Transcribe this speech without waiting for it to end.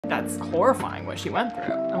That's horrifying what she went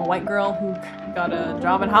through. I'm a white girl who got a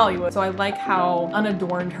job in Hollywood, so I like how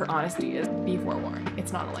unadorned her honesty is. Be forewarned,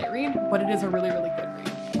 it's not a light read, but it is a really, really good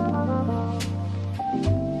read.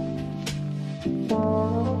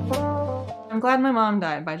 I'm Glad My Mom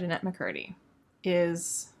Died by Jeanette McCurdy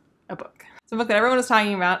is a book. It's a book that everyone was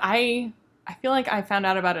talking about. I feel like I found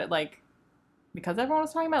out about it like because everyone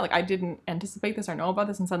was talking about it. Like I didn't anticipate this or know about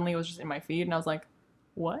this, and suddenly it was just in my feed and I was like,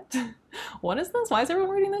 what? What is this? Why is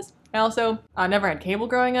everyone reading this? I also never had cable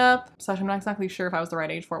growing up, so I'm not exactly sure if I was the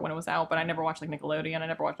right age for it when it was out, but I never watched like Nickelodeon, I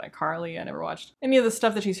never watched like Carly, I never watched any of the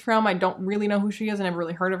stuff that she's from. I don't really know who she is, I never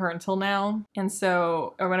really heard of her until now. And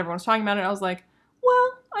so when everyone was talking about it, I was like,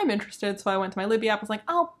 well, I'm interested. So I went to my Libby app, was like,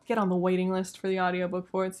 I'll get on the waiting list for the audiobook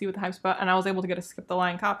for it, see what the hype's about, and I was able to get a skip the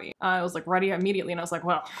line copy. I was like ready immediately, and I was like,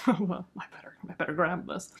 well, I better grab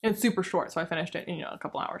this. And it's super short, so I finished it in, a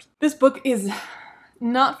couple hours. This book is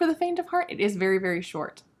not for the faint of heart. It is very, very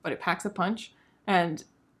short, but it packs a punch, and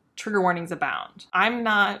trigger warnings abound. I'm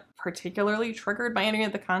not particularly triggered by any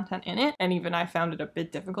of the content in it, and even I found it a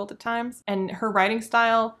bit difficult at times. And her writing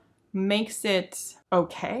style makes it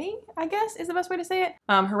okay, I guess is the best way to say it.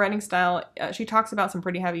 Her writing style, she talks about some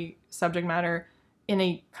pretty heavy subject matter in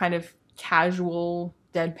a kind of casual,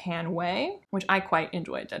 deadpan way, which I quite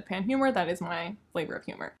enjoy. Deadpan humor, that is my flavor of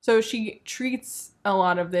humor. So she treats a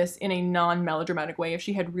lot of this in a non-melodramatic way. If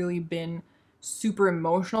she had really been super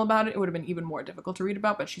emotional about it, it would have been even more difficult to read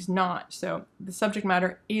about, but she's not. So the subject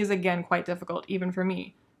matter is again quite difficult, even for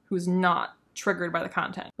me, who's not triggered by the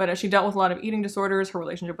content. But as she dealt with a lot of eating disorders, her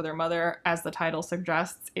relationship with her mother, as the title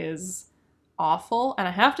suggests, is awful. And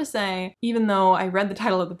I have to say, even though I read the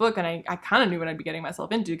title of the book and I kind of knew what I'd be getting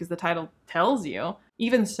myself into because the title tells you,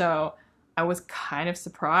 even so, I was kind of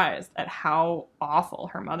surprised at how awful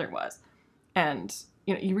her mother was. And,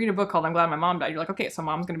 you read a book called I'm Glad My Mom Died, you're like, okay, so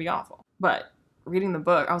mom's gonna be awful. But reading the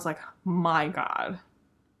book, I was like, my God,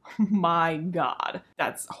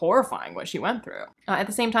 that's horrifying what she went through. At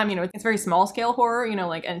the same time, it's very small scale horror,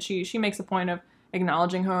 and she makes a point of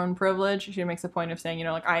acknowledging her own privilege. She makes a point of saying,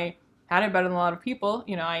 I had it better than a lot of people.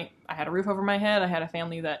 I had a roof over my head. I had a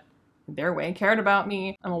family that their way cared about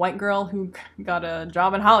me. I'm a white girl who got a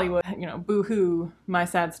job in Hollywood, boo-hoo, my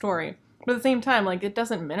sad story. But at the same time, it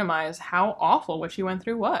doesn't minimize how awful what she went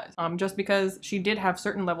through was. Just because she did have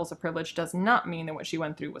certain levels of privilege does not mean that what she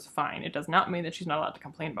went through was fine. It does not mean that she's not allowed to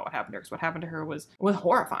complain about what happened to her, because what happened to her was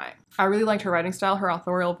horrifying. I really liked her writing style. Her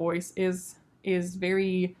authorial voice is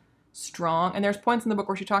very strong, and there's points in the book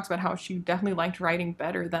where she talks about how she definitely liked writing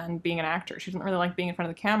better than being an actor. She didn't really like being in front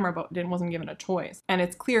of the camera, but wasn't given a choice. And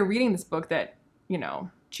it's clear reading this book that,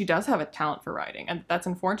 she does have a talent for writing, and that's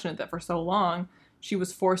unfortunate that for so long she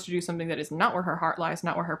was forced to do something that is not where her heart lies,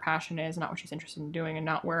 not where her passion is, not what she's interested in doing, and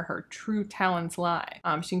not where her true talents lie.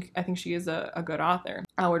 I think she is a good author.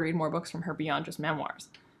 I would read more books from her beyond just memoirs.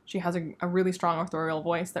 She has a really strong authorial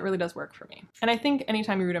voice that really does work for me. And I think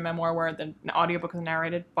anytime you read a memoir where the audiobook is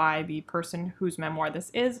narrated by the person whose memoir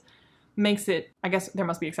this is, makes it, I guess there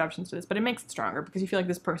must be exceptions to this, but it makes it stronger because you feel like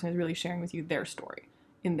this person is really sharing with you their story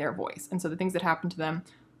in their voice. And so the things that happen to them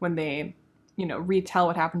when they, retell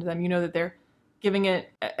what happened to them, that they're giving it,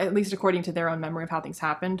 at least according to their own memory of how things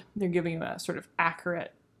happened, they're giving you a sort of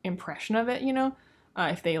accurate impression of it,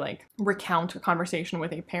 If they recount a conversation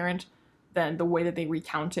with a parent, then the way that they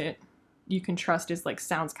recount it, you can trust is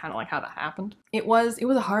sounds kind of like how that happened. It was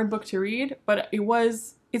a hard book to read, but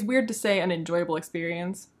it's weird to say an enjoyable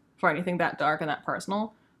experience for anything that dark and that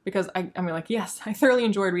personal, because yes, I thoroughly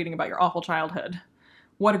enjoyed reading about your awful childhood.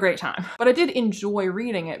 What a great time. But I did enjoy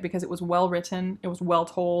reading it because it was well written, it was well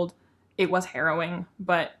told, it was harrowing,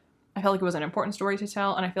 but I felt like it was an important story to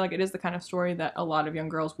tell, and I feel like it is the kind of story that a lot of young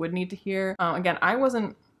girls would need to hear. Again,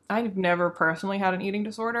 I've never personally had an eating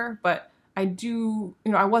disorder, but I do,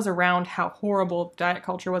 I was around how horrible diet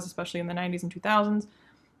culture was, especially in the 90s and 2000s.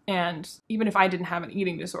 And even if I didn't have an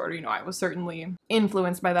eating disorder, I was certainly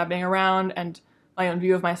influenced by that being around, and my own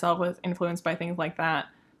view of myself was influenced by things like that.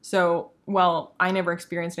 So while I never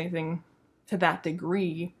experienced anything to that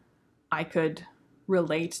degree, I could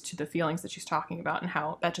relate to the feelings that she's talking about and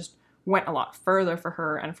how that just went a lot further for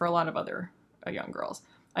her and for a lot of other young girls.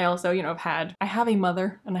 I also, I have a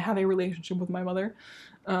mother, and I have a relationship with my mother.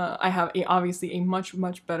 I have obviously a much,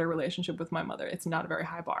 much better relationship with my mother. It's not a very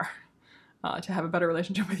high bar to have a better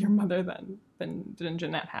relationship with your mother than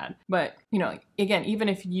Jeanette had. But, again, even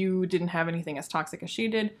if you didn't have anything as toxic as she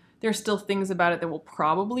did, there's still things about it that will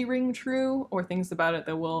probably ring true, or things about it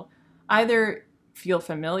that will either feel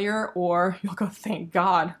familiar, or you'll go, thank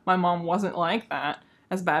God my mom wasn't like that.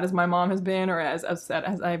 As bad as my mom has been, or as upset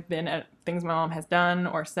as I've been at things my mom has done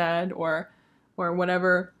or said, or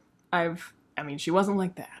whatever, I've I mean, she wasn't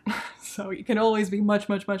like that. So you can always be much,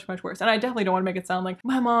 much, much, much worse. And I definitely don't want to make it sound like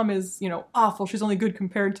my mom is, you know, awful. She's only good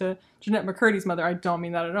compared to Jeanette McCurdy's mother. I don't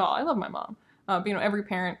mean that at all. I love my mom. But, you know, every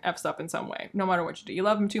parent F's up in some way, no matter what you do. You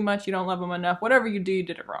love them too much, you don't love them enough. Whatever you do, you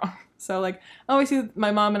did it wrong. So, like, I always see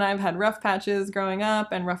my mom and I have had rough patches growing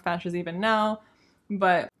up and rough patches even now.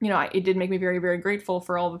 But, you know, it did make me very, very grateful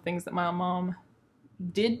for all the things that my mom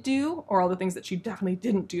did do, or all the things that she definitely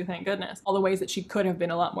didn't do, thank goodness. All the ways that she could have been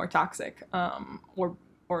a lot more toxic, or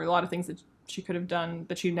a lot of things that she could have done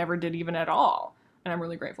that she never did even at all. And I'm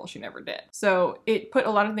really grateful she never did. So it put a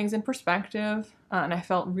lot of things in perspective, and I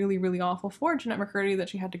felt really, really awful for Jeanette McCurdy that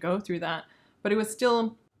she had to go through that. But it was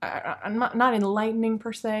still not enlightening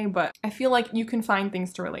per se, but I feel like you can find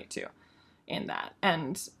things to relate to in that.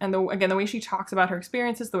 And again, the way she talks about her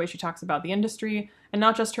experiences, the way she talks about the industry, and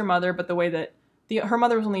not just her mother, but the way that her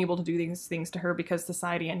mother was only able to do these things to her because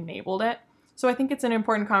society enabled it. So I think it's an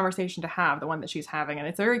important conversation to have, the one that she's having, and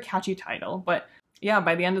it's a very catchy title. But yeah,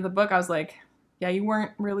 by the end of the book, I was like, yeah, you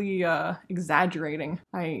weren't really exaggerating.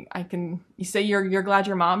 You say you're glad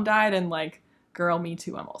your mom died, and like, girl, me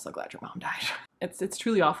too. I'm also glad your mom died. It's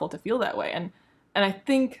truly awful to feel that way. And I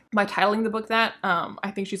think by titling the book that,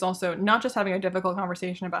 I think she's also not just having a difficult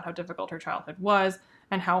conversation about how difficult her childhood was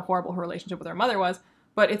and how horrible her relationship with her mother was,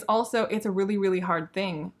 but it's a really, really hard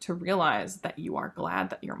thing to realize that you are glad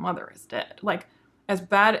that your mother is dead. Like, as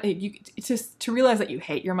bad, to realize that you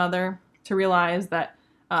hate your mother, to realize that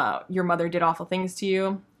your mother did awful things to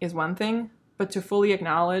you is one thing, but to fully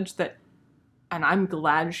acknowledge that, and I'm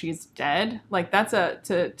glad she's dead, like, that's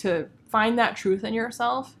to find that truth in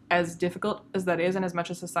yourself, as difficult as that is, and as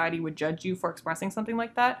much as society would judge you for expressing something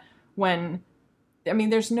like that, when, I mean,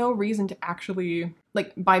 there's no reason to actually,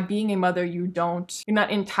 like, by being a mother, you're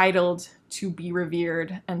not entitled to be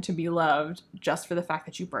revered and to be loved just for the fact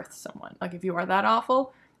that you birthed someone. Like, if you are that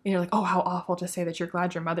awful, and you're like, oh, how awful to say that you're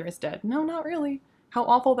glad your mother is dead. No, not really. How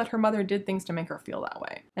awful that her mother did things to make her feel that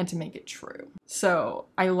way and to make it true. So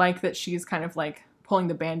I like that she's kind of like pulling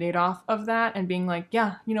the Band-Aid off of that and being like,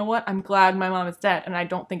 yeah, you know what? I'm glad my mom is dead, and I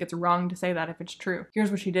don't think it's wrong to say that if it's true. Here's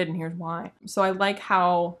what she did and here's why. So I like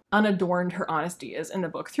how unadorned her honesty is in the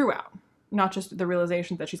book throughout. Not just the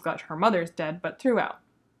realization that she's glad her mother is dead, but throughout.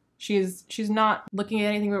 She's not looking at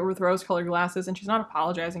anything but with rose-colored glasses, and she's not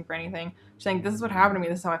apologizing for anything. She's saying, this is what happened to me,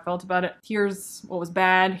 this is how I felt about it. Here's what was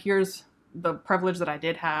bad, here's the privilege that I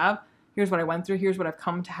did have. Here's what I went through. Here's what I've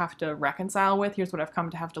come to have to reconcile with. Here's what I've come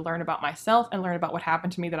to have to learn about myself and learn about what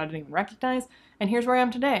happened to me that I didn't even recognize. And here's where I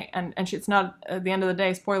am today. And it's not, at the end of the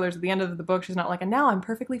day, spoilers, at the end of the book, she's not like, and now I'm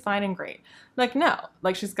perfectly fine and great. Like, no.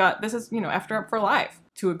 Like, she's got, this is, you know, effed up for life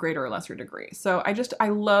to a greater or lesser degree. So I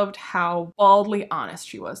loved how baldly honest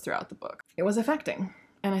she was throughout the book. It was affecting.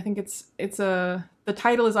 And I think the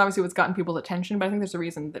title is obviously what's gotten people's attention, but I think there's a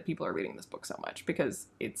reason that people are reading this book so much, because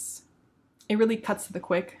it really cuts to the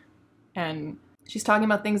quick. And she's talking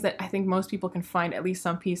about things that I think most people can find at least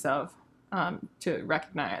some piece of to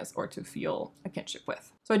recognize or to feel a kinship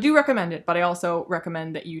with. So I do recommend it, but I also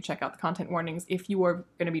recommend that you check out the content warnings if you are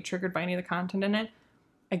going to be triggered by any of the content in it.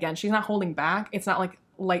 Again, she's not holding back. It's not like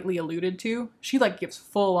lightly alluded to. She like gives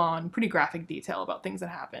full on, pretty graphic detail about things that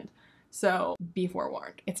happened. So be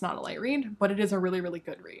forewarned. It's not a light read, but it is a really, really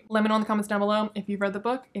good read. Let me know in the comments down below if you've read the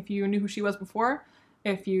book, if you knew who she was before,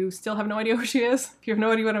 if you still have no idea who she is, if you have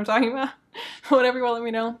no idea what I'm talking about, whatever you want, let me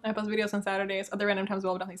know. I post videos on Saturdays, other random times as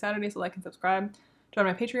well, but definitely Saturdays, so like and subscribe. Join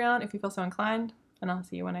my Patreon if you feel so inclined, and I'll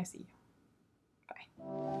see you when I see you.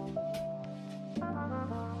 Bye.